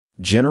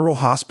General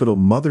Hospital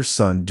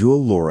mother-son duo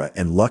Laura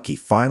and Lucky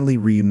finally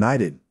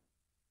reunited.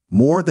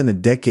 More than a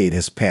decade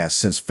has passed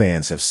since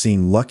fans have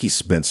seen Lucky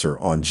Spencer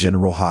on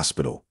General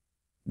Hospital.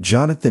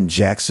 Jonathan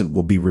Jackson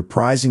will be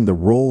reprising the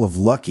role of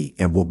Lucky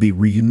and will be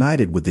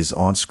reunited with his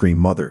on-screen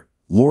mother,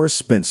 Laura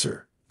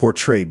Spencer,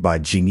 portrayed by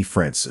Genie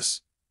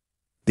Francis.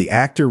 The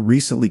actor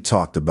recently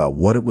talked about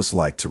what it was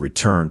like to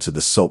return to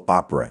the soap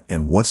opera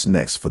and what's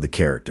next for the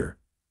character.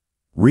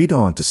 Read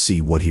on to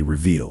see what he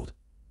revealed.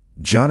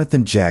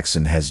 Jonathan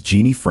Jackson has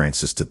Genie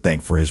Francis to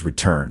thank for his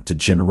return to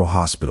General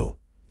Hospital.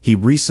 He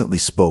recently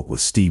spoke with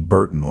Steve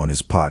Burton on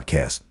his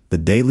podcast, The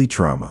Daily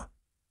Drama.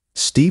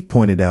 Steve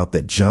pointed out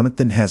that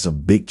Jonathan has a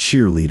big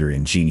cheerleader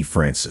in Genie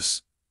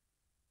Francis.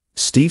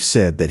 Steve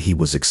said that he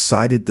was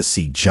excited to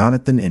see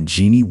Jonathan and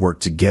Genie work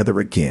together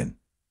again.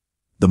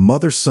 The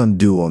mother-son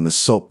duo on the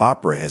soap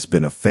opera has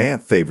been a fan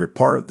favorite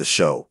part of the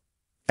show.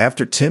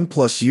 After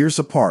 10+ years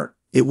apart,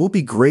 it will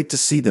be great to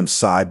see them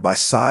side by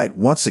side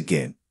once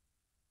again.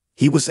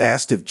 He was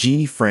asked if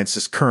Genie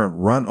Francis' current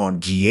run on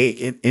GA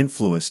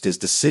influenced his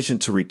decision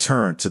to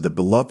return to the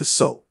beloved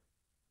soap.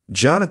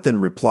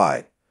 Jonathan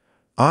replied,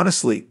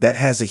 "Honestly, that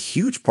has a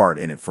huge part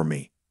in it for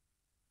me."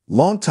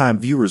 Longtime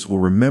viewers will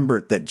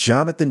remember that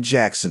Jonathan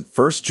Jackson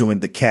first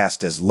joined the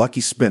cast as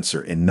Lucky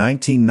Spencer in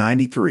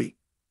 1993.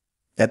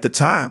 At the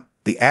time,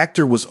 the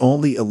actor was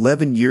only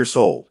 11 years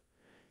old.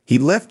 He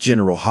left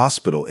General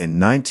Hospital in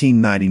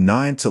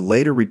 1999 to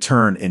later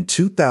return in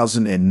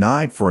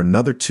 2009 for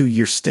another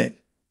 2-year stint.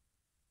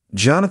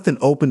 Jonathan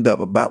opened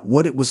up about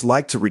what it was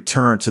like to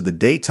return to the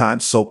daytime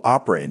soap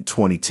opera in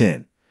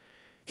 2010.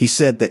 He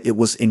said that it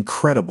was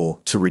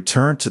incredible to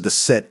return to the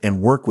set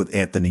and work with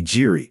Anthony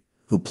Geary,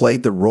 who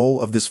played the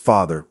role of his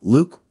father,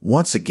 Luke,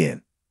 once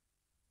again.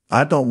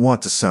 "I don't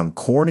want to sound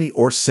corny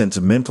or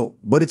sentimental,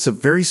 but it's a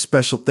very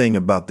special thing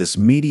about this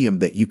medium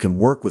that you can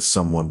work with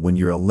someone when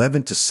you're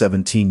 11 to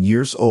 17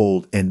 years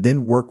old and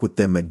then work with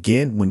them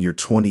again when you're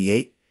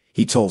 28,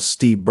 he told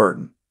Steve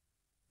Burton.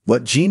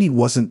 But Genie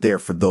wasn't there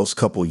for those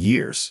couple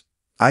years.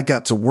 I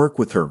got to work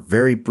with her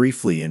very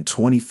briefly in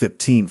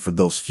 2015 for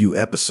those few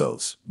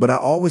episodes, but I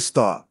always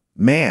thought,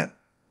 man,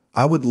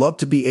 I would love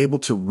to be able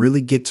to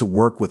really get to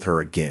work with her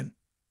again.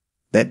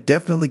 That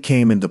definitely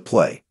came into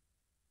play.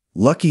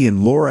 Lucky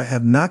and Laura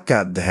have not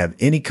gotten to have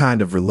any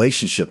kind of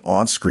relationship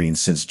on screen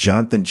since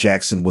Jonathan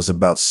Jackson was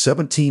about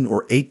 17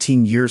 or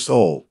 18 years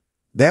old.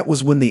 That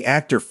was when the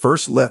actor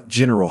first left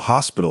General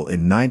Hospital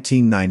in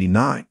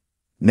 1999.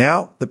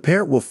 Now, the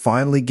pair will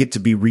finally get to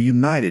be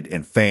reunited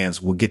and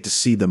fans will get to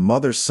see the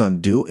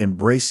mother-son duo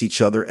embrace each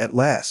other at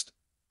last.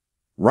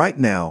 Right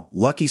now,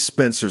 Lucky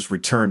Spencer's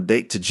return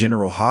date to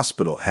General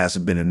Hospital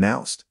hasn't been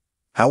announced.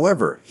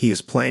 However, he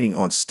is planning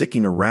on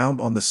sticking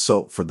around on the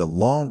soap for the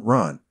long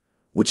run,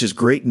 which is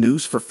great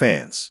news for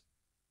fans.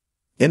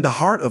 In the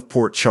heart of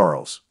Port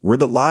Charles, where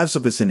the lives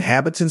of its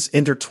inhabitants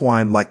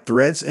intertwine like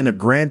threads in a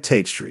grand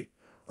tapestry,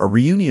 a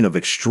reunion of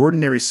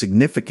extraordinary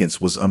significance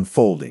was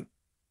unfolding.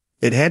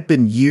 It had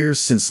been years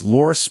since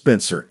Laura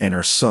Spencer and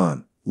her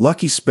son,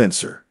 Lucky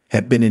Spencer,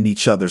 had been in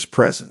each other's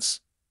presence.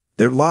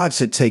 Their lives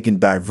had taken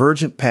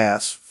divergent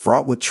paths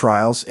fraught with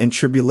trials and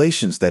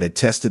tribulations that had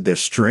tested their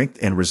strength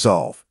and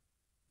resolve.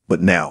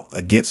 But now,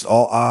 against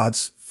all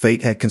odds,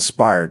 fate had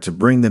conspired to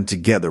bring them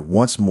together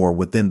once more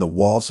within the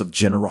walls of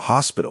General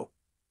Hospital.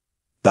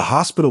 The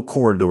hospital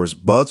corridors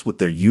buzzed with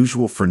their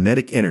usual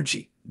frenetic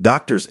energy,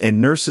 doctors and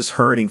nurses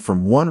hurrying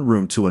from one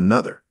room to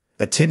another,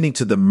 attending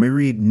to the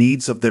myriad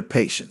needs of their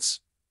patients.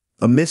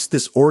 Amidst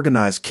this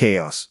organized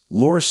chaos,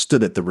 Laura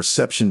stood at the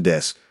reception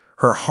desk,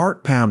 her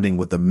heart pounding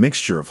with a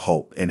mixture of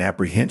hope and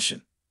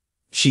apprehension.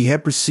 She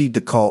had received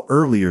a call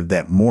earlier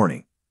that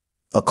morning,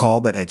 a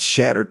call that had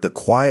shattered the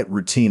quiet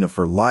routine of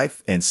her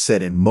life and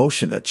set in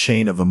motion a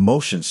chain of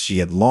emotions she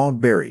had long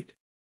buried.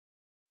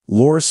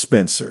 "Laura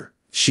Spencer,"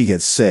 she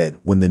had said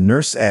when the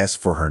nurse asked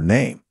for her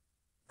name.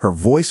 Her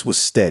voice was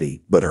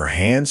steady, but her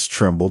hands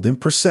trembled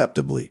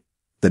imperceptibly.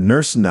 The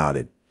nurse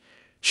nodded,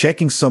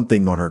 checking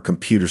something on her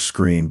computer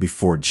screen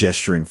before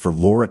gesturing for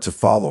Laura to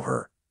follow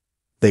her.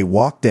 They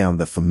walked down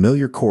the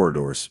familiar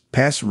corridors,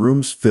 past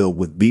rooms filled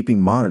with beeping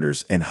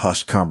monitors and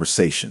hushed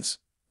conversations,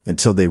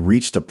 until they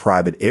reached a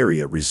private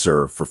area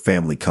reserved for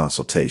family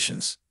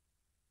consultations.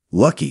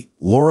 "Lucky,"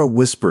 Laura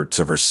whispered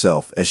to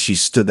herself as she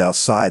stood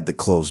outside the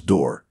closed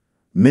door,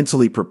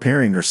 mentally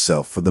preparing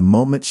herself for the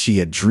moment she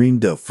had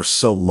dreamed of for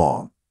so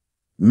long.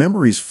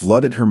 Memories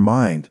flooded her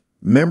mind,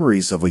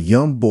 memories of a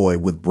young boy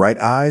with bright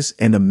eyes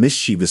and a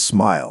mischievous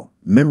smile,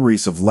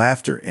 memories of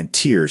laughter and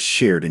tears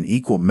shared in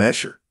equal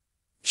measure.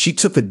 She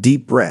took a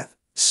deep breath,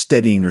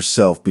 steadying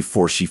herself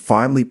before she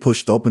finally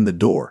pushed open the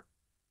door.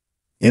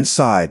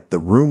 Inside, the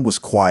room was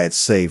quiet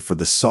save for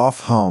the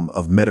soft hum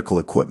of medical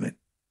equipment.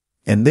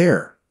 And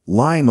there,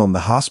 lying on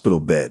the hospital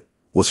bed,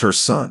 was her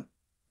son.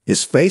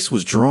 His face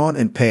was drawn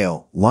and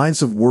pale,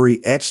 lines of worry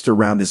etched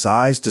around his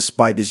eyes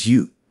despite his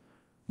youth.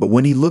 But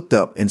when he looked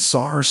up and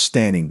saw her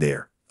standing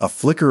there, a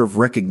flicker of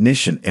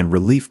recognition and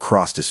relief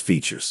crossed his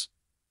features.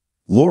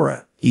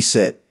 "Laura," he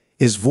said,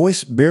 his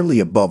voice barely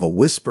above a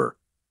whisper.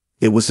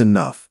 It was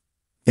enough.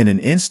 In an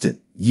instant,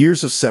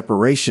 Years of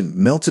separation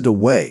melted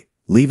away,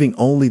 leaving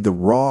only the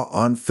raw,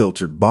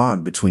 unfiltered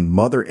bond between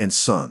mother and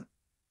son.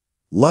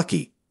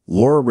 "Lucky,"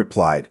 Laura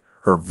replied,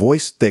 her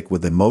voice thick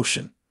with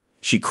emotion.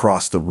 She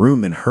crossed the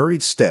room in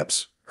hurried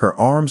steps, her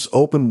arms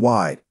open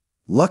wide.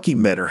 Lucky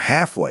met her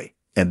halfway,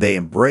 and they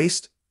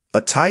embraced, a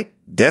tight,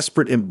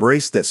 desperate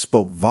embrace that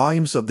spoke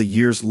volumes of the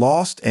years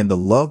lost and the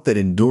love that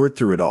endured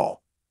through it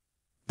all.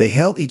 They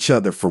held each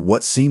other for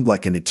what seemed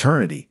like an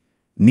eternity,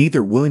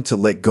 neither willing to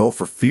let go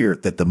for fear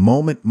that the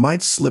moment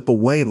might slip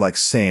away like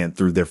sand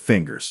through their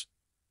fingers.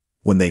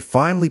 When they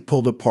finally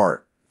pulled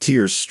apart,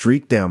 tears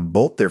streaked down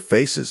both their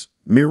faces,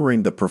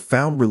 mirroring the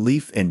profound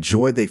relief and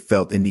joy they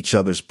felt in each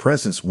other's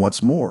presence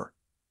once more.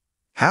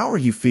 "How are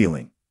you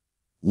feeling?"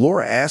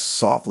 Laura asked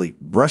softly,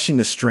 brushing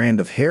a strand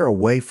of hair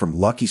away from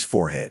Lucky's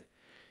forehead.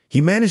 He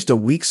managed a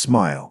weak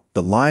smile,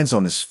 the lines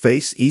on his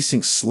face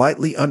easing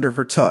slightly under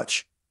her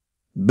touch.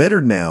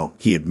 "Better now,"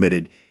 he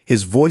admitted,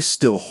 his voice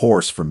still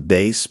hoarse from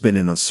days spent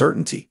in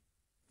uncertainty.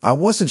 "I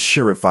wasn't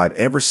sure if I'd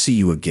ever see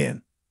you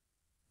again."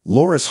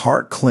 Laura's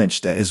heart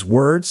clenched at his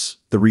words,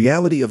 the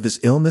reality of his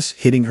illness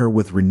hitting her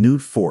with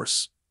renewed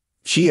force.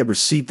 She had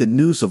received the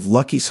news of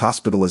Lucky's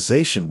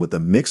hospitalization with a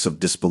mix of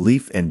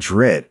disbelief and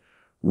dread,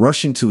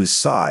 rushing to his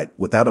side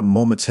without a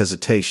moment's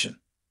hesitation.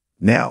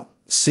 Now,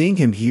 seeing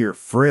him here,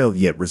 frail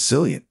yet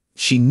resilient,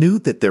 she knew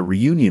that their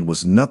reunion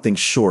was nothing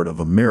short of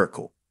a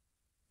miracle.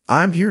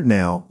 "I'm here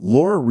now,"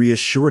 Laura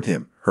reassured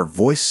him, her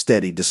voice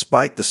steady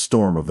despite the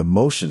storm of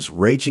emotions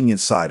raging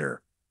inside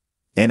her.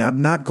 "And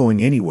I'm not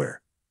going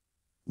anywhere."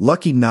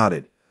 Lucky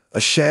nodded, a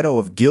shadow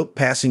of guilt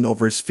passing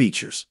over his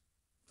features.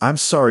 "I'm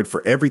sorry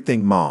for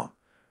everything, Mom,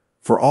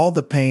 for all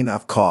the pain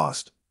I've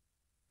caused."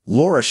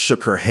 Laura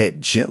shook her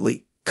head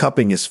gently,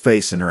 cupping his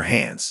face in her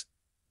hands.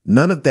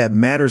 "None of that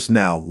matters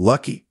now,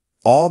 Lucky.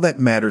 All that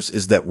matters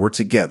is that we're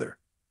together."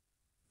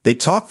 They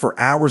talked for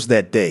hours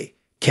that day,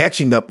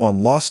 catching up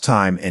on lost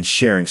time and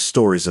sharing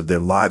stories of their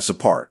lives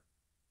apart.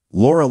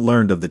 Laura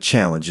learned of the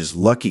challenges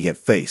Lucky had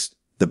faced,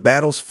 the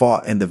battles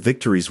fought and the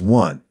victories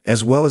won,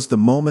 as well as the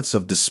moments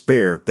of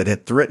despair that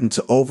had threatened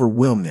to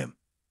overwhelm him.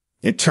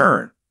 In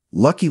turn,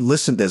 Lucky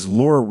listened as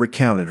Laura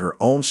recounted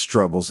her own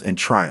struggles and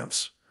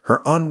triumphs,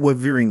 her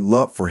unwavering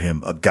love for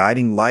him a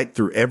guiding light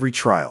through every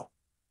trial.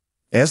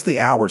 As the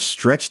hours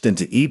stretched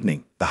into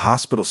evening, the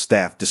hospital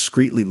staff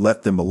discreetly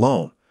left them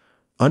alone,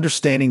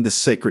 understanding the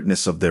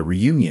sacredness of their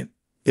reunion.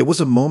 It was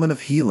a moment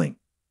of healing,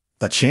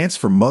 a chance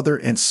for mother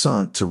and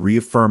son to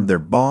reaffirm their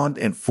bond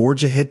and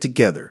forge ahead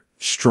together,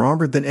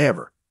 stronger than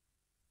ever.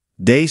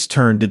 Days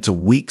turned into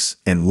weeks,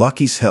 and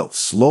Lucky's health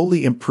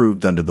slowly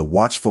improved under the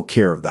watchful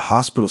care of the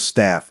hospital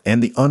staff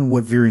and the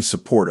unwavering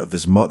support of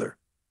his mother.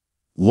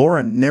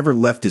 Laura never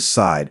left his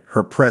side,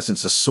 her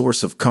presence a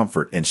source of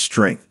comfort and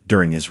strength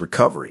during his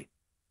recovery.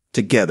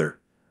 Together,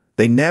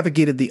 they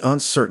navigated the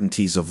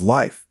uncertainties of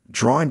life,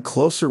 drawing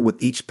closer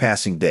with each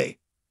passing day.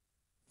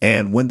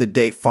 And when the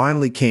day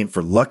finally came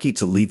for Lucky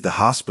to leave the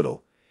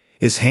hospital,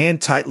 his hand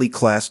tightly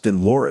clasped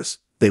in Laura's,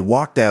 they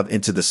walked out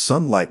into the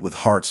sunlight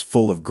with hearts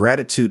full of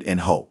gratitude and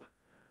hope.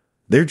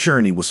 Their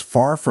journey was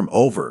far from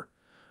over,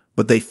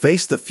 but they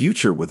faced the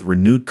future with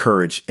renewed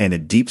courage and a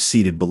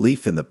deep-seated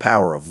belief in the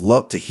power of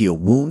love to heal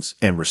wounds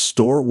and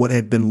restore what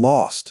had been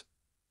lost.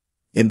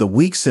 In the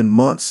weeks and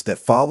months that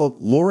followed,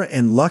 Laura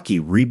and Lucky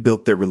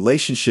rebuilt their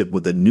relationship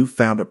with a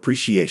newfound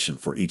appreciation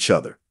for each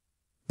other.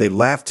 They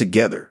laughed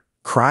together,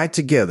 cried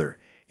together,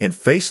 and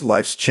faced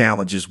life's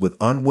challenges with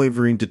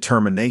unwavering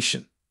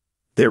determination.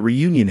 Their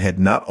reunion had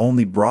not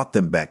only brought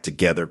them back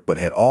together, but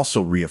had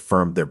also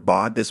reaffirmed their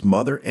bond as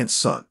mother and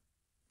son,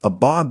 a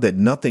bond that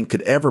nothing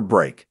could ever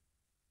break.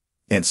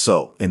 And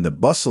so, in the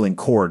bustling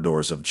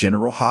corridors of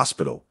General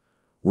Hospital,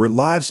 where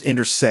lives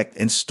intersect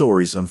and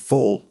stories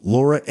unfold,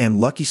 Laura and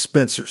Lucky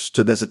Spencer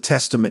stood as a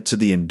testament to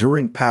the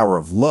enduring power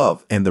of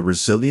love and the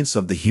resilience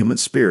of the human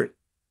spirit.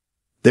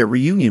 Their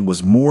reunion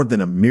was more than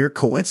a mere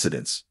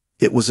coincidence.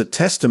 It was a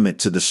testament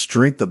to the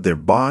strength of their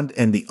bond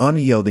and the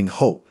unyielding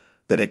hope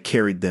that had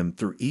carried them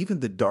through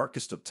even the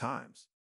darkest of times.